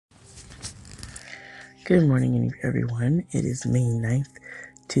Good morning, everyone. It is May 9th,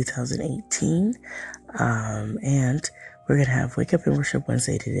 2018. And we're going to have Wake Up and Worship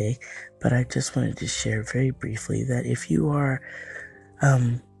Wednesday today. But I just wanted to share very briefly that if you are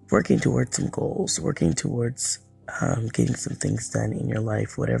working towards some goals, working towards getting some things done in your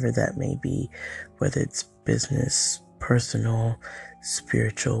life, whatever that may be, whether it's business, personal,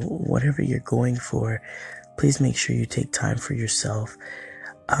 spiritual, whatever you're going for, please make sure you take time for yourself.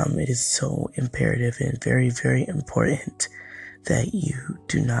 It is so imperative and very, very important that you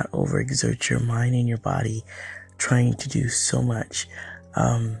do not overexert your mind and your body trying to do so much.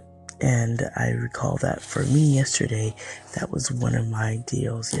 And I recall that for me yesterday, that was one of my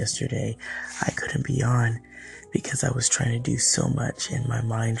deals yesterday. I couldn't be on because I was trying to do so much and my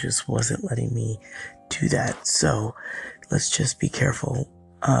mind just wasn't letting me do that. So let's just be careful.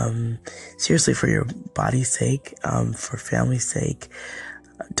 Seriously, for your body's sake, for family's sake,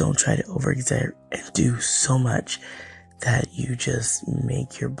 don't try to overexert and do so much that you just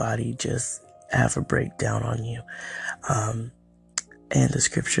make your body just have a breakdown on you. And the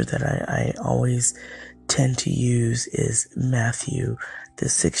scripture that I always tend to use is Matthew, the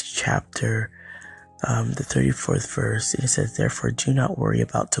 6th chapter, the 34th verse. And it says, "Therefore do not worry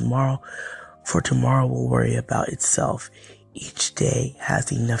about tomorrow, for tomorrow will worry about itself. Each day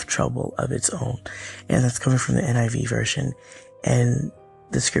has enough trouble of its own." And that's coming from the NIV version. And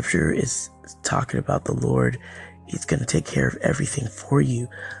the scripture is talking about the Lord. He's going to take care of everything for you.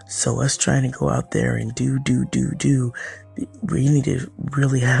 So us trying to go out there and do, we need to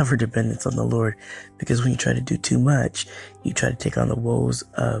really have our dependence on the Lord, because when you try to do too much, you try to take on the woes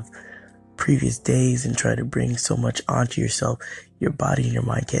of previous days and try to bring so much onto yourself. Your body and your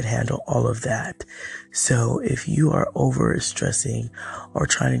mind can't handle all of that. So if you are over stressing or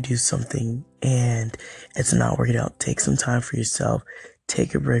trying to do something and it's not working out, take some time for yourself.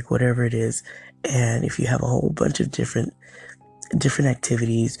 Take a break, whatever it is. And if you have a whole bunch of different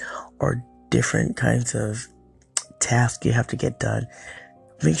activities or different kinds of tasks you have to get done,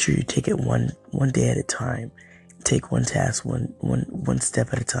 make sure you take it one day at a time. Take one task, one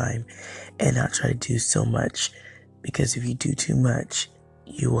step at a time, and not try to do so much, because if you do too much,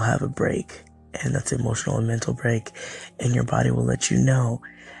 you will have a break, and that's emotional and mental break, and your body will let you know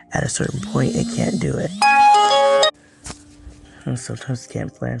at a certain point it can't do it. And sometimes I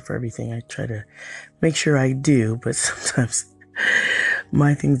can't plan for everything. I try to make sure I do, but sometimes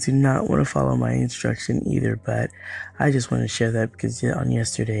my things do not want to follow my instruction either. But I just want to share that because on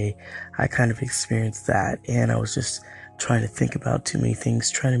yesterday, I kind of experienced that. And I was just trying to think about too many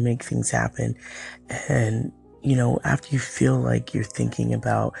things, trying to make things happen. And, after you feel like you're thinking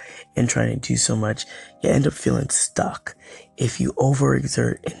about and trying to do so much, you end up feeling stuck if you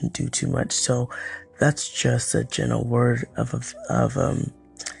overexert and do too much. So that's just a gentle word of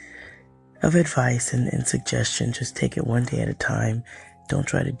advice and suggestion. Just take it one day at a time. Don't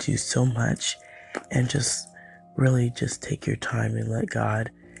try to do so much, and just really just take your time and let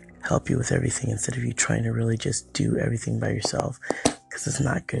God help you with everything, instead of you trying to really just do everything by yourself, because it's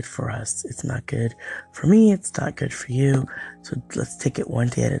not good for us. It's not good for me. It's not good for you. So let's take it one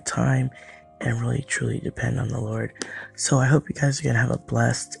day at a time and really truly depend on the Lord. So I hope you guys are going to have a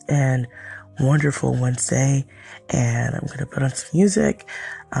blessed and wonderful Wednesday, and I'm going to put on some music.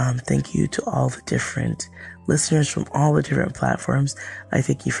 Thank you to all the different listeners from all the different platforms. I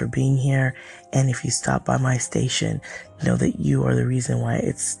thank you for being here. And if you stop by my station, know that you are the reason why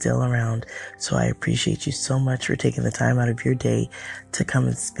it's still around. So I appreciate you so much for taking the time out of your day to come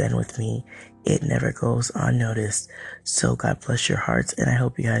and spend with me. It never goes unnoticed. So God bless your hearts. And I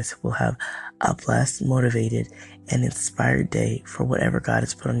hope you guys will have a blessed, motivated, and inspired day for whatever God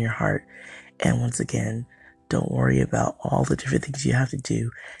has put on your heart. And once again, don't worry about all the different things you have to do.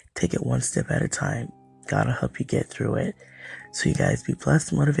 Take it one step at a time. God will help you get through it. So you guys be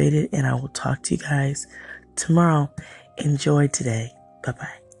blessed, motivated, and I will talk to you guys tomorrow. Enjoy today. Bye-bye.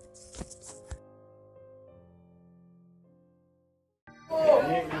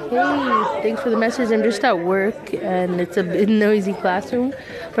 Hey, thanks for the message. I'm just at work and it's a bit noisy classroom,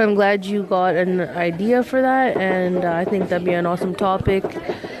 but I'm glad you got an idea for that, and I think that'd be an awesome topic.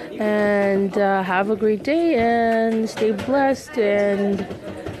 And have a great day and stay blessed, and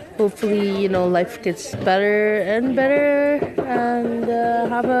hopefully, life gets better and better, and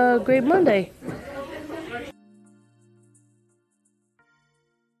have a great Monday.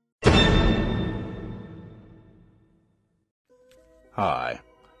 Hi,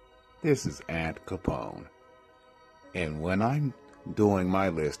 this is Aunt Capone, and when I'm doing my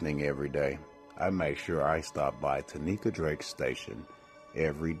listening every day, I make sure I stop by Tanika Drake's station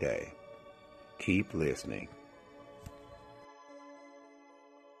every day. Keep listening.